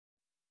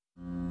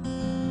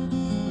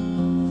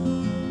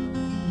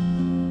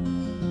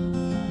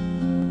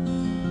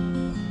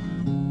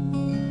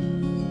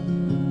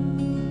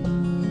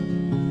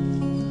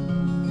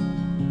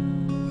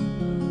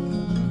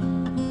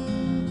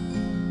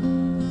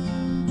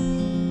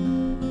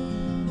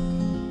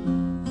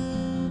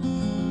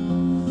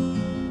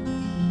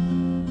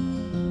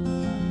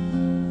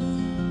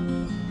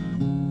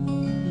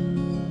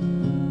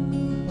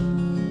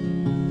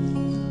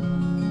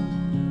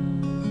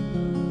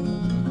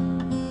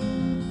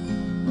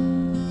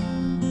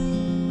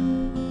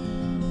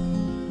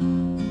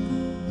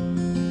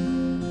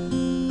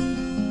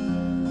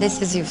This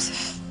is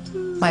Yusuf,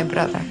 my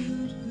brother.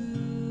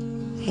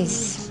 He's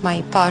my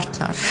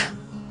partner.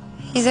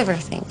 He's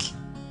everything.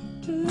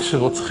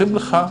 כשרוצחים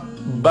לך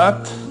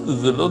בת,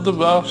 זה לא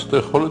דבר שאתה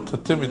יכול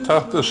לטאטא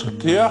מתחת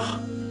לשטיח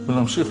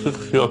ולהמשיך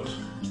לחיות.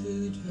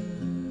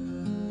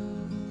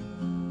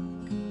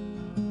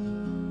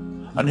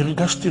 אני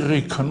הרגשתי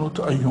ריקנות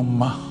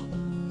איומה.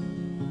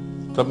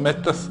 אתה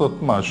מת לעשות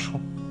משהו.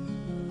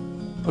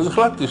 אז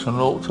החלטתי שאני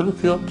לא רוצה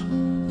לחיות.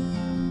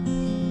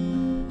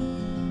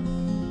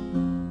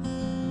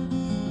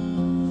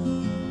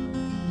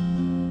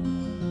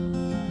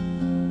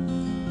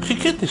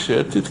 חיכיתי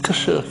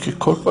שתתקשר, כי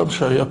כל פעם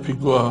שהיה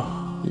פיגוע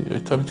היא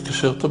הייתה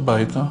מתקשרת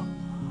הביתה,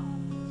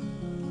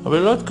 אבל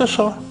היא לא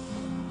התקשרה.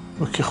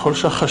 וככל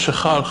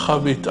שהחשיכה הלכה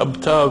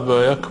והתאבטה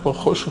והיה כבר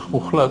חושך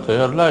מוחלט,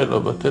 היה לילה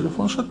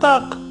והטלפון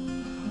שתק,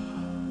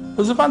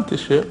 אז הבנתי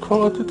שהיא כבר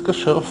לא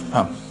תתקשר אף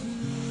פעם.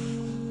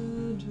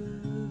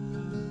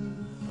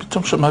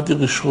 פתאום שמעתי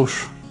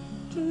רשרוש.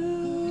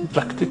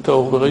 הדלקתי את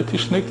האור וראיתי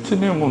שני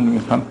קצינים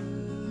עומדים כאן.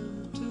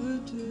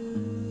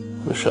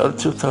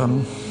 ושאלתי אותם,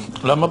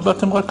 למה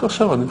באתם רק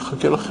עכשיו? אני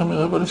מחכה לכם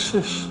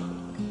 5:45.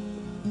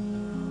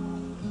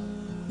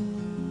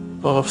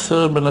 הרב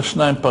סרן בין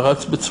השניים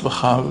פרץ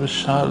בצווחה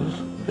ושאל,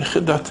 איך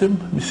ידעתם?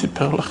 מי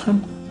סיפר לכם?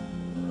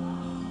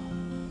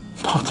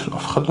 אמרתי לו,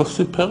 אף אחד לא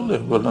סיפר לי,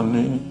 אבל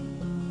אני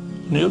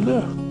יודע.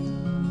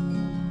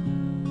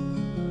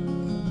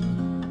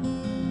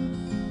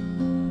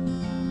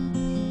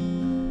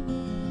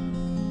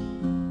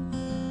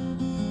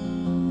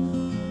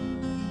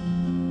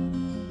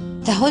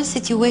 The whole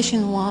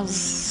situation was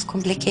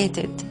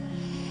complicated.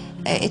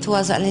 It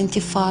was an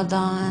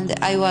intifada and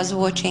I was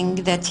watching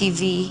the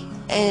TV.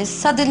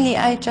 Suddenly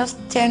I just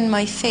turned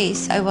my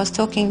face. I was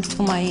talking to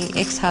my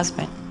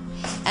ex-husband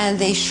and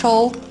they show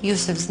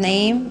Yusuf's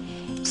name.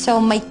 So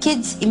my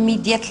kids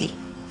immediately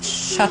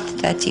shut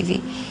the TV.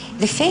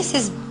 The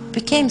faces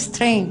became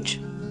strange,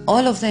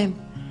 all of them.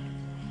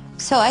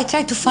 So I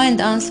tried to find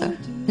answer.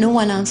 No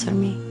one answered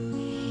me.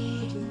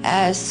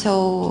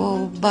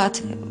 But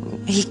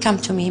he came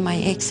to me, my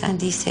ex, and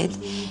he said,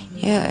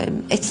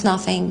 it's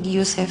nothing,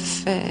 Yusuf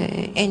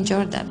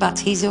injured, but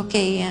he's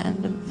okay. And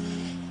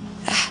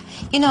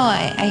you know,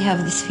 I have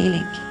this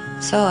feeling.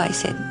 So I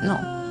said, no,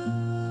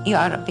 you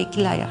are a big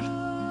liar.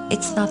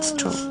 It's not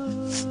true.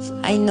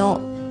 I know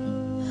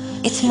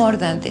it's more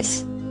than this.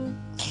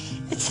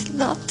 It's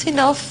not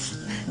enough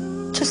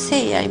to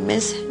say I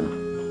miss him.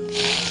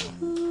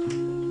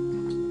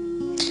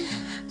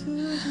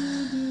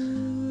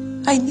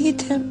 I need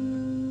him.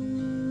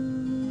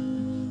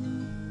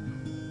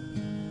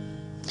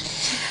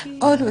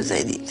 Always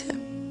I need him.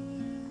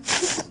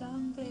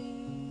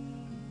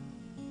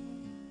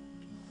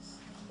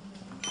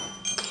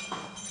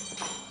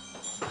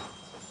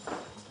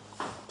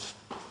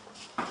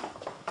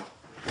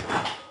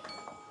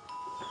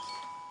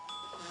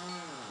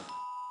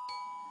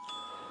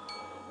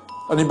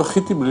 אני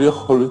בכיתי בלי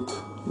יכולת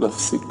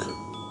להפסיק,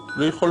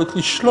 בלי יכולת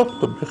לשלוט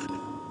בבכי.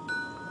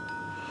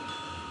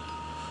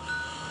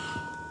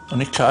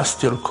 אני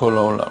כעסתי על כל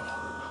העולם.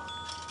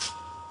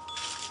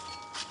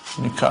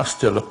 אני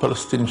כעסתי על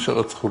הפלסטינים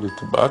שרצחו לי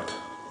את הבת.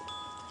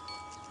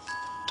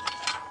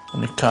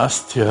 אני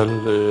כעסתי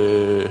על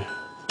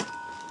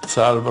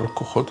צה"ל ועל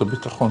כוחות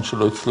הביטחון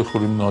שלא הצליחו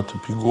למנוע את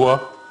הפיגוע.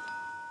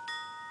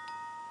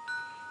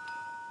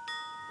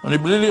 אני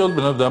בלי להיות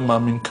בן אדם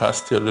מאמין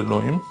כעסתי על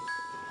אלוהים.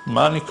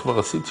 מה אני כבר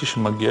עשיתי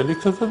שמגיע לי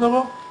כזה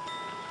דבר?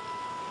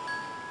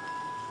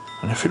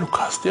 אני אפילו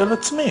כעסתי על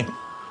עצמי.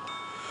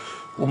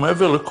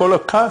 ומעבר לכל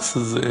הכעס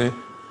הזה,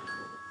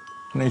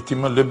 אני הייתי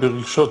מלא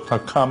ברגשות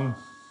נקם.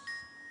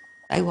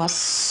 I was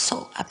so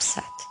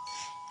upset.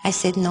 I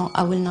said, no,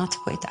 I will not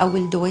quit. I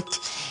will do it.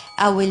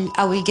 I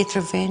will get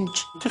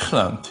revenge.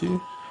 תכננתי,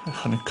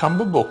 איך אני קם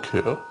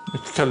בבוקר,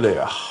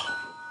 מתקלח.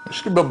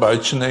 יש לי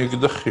בבית 2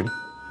 אקדחים.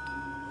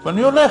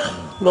 ואני הולך,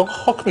 לא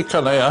רחוק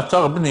מכאן, היה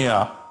אתר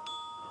בנייה.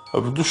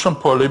 עבדו שם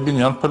פועלי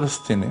בניין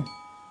פלסטיני.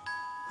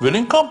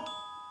 ולנקום.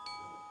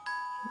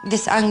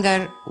 This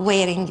anger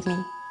wearing me,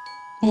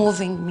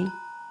 moving me.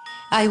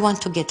 I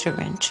want to get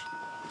revenge.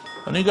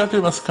 אני הגעתי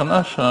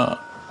למסקנה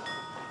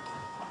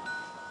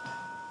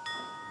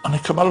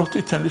הנקמה לא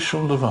תיתן לי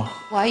שום דבר.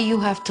 Why you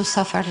have to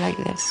suffer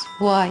like this?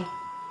 Why?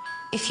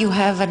 If you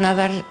have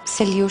another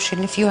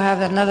solution, if you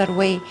have another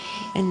way,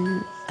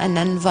 a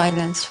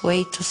non-violence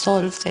way to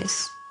solve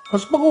this.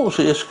 אז ברור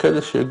שיש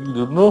כאלה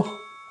שיגידו, נו,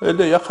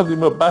 אלה יחד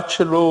עם הבת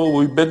שלו,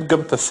 הוא איבד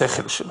גם את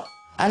השכל שלו.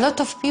 A lot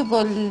of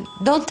people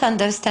don't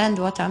understand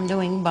what I'm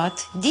doing,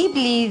 but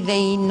deeply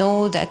they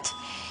know that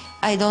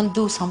I don't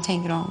do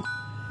something wrong.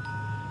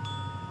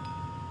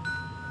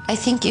 I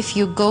think if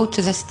you go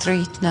to the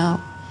street now,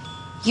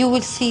 you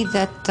will see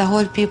that the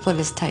whole people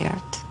is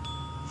tired.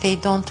 They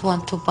don't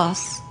want to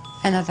pass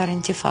another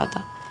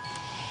intifada.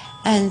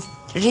 And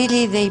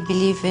really they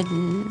believe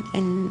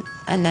in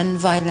a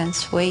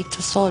non-violence way to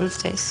solve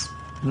this.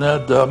 בני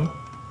אדם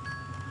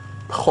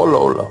בכל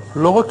העולם,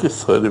 לא רק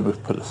ישראלים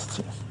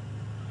ופלסטינים,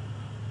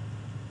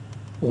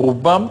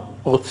 רובם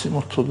רוצים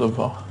אותו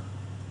דבר,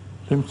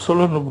 למצוא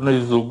לנו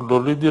בני זוג,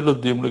 להוליד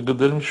ילדים,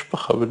 לגדל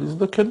משפחה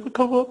ולהזדקן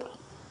בכבוד.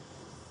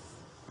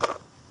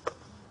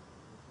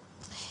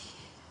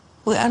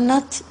 We are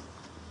not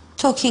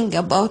talking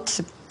about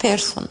a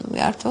person, we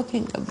are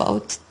talking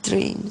about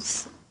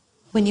dreams.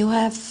 When you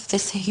have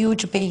this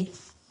huge pain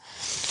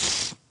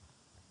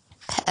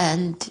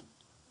and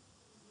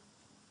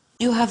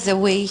you have the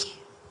way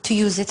to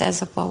use it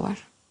as a power.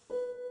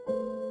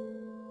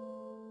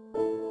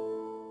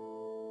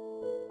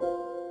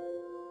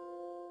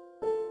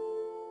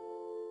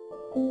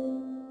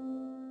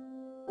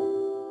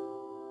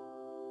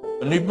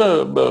 אני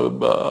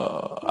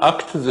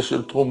באקט הזה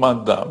של תרומת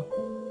דם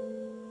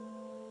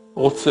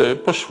רוצה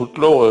פשוט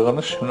לעורר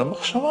אנשים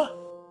למחשבה.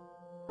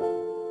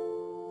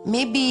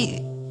 Maybe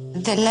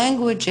the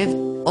language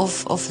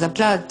of the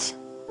blood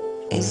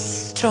is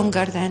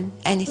stronger than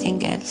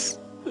anything else.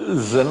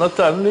 זה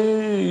נתן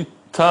לי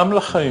טעם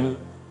לחיים,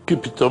 כי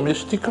פתאום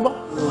יש תקווה.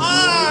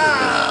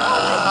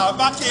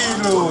 מה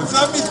כאילו? זה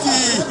אמיתי!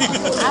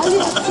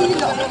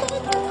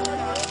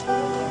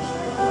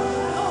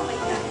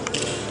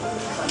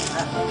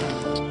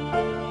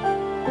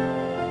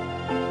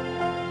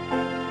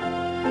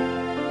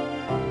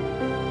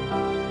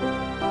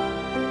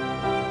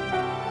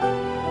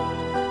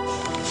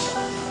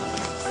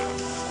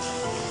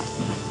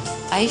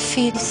 I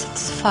feel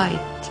satisfied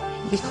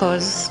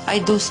because I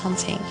do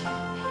something.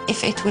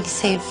 If it will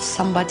save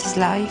somebody's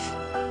life,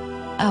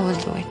 I will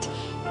do it.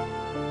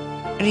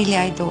 Really,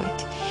 I do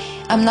it.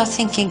 I'm not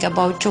thinking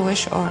about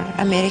Jewish or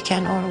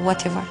American or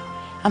whatever.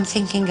 I'm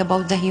thinking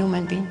about the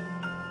human being.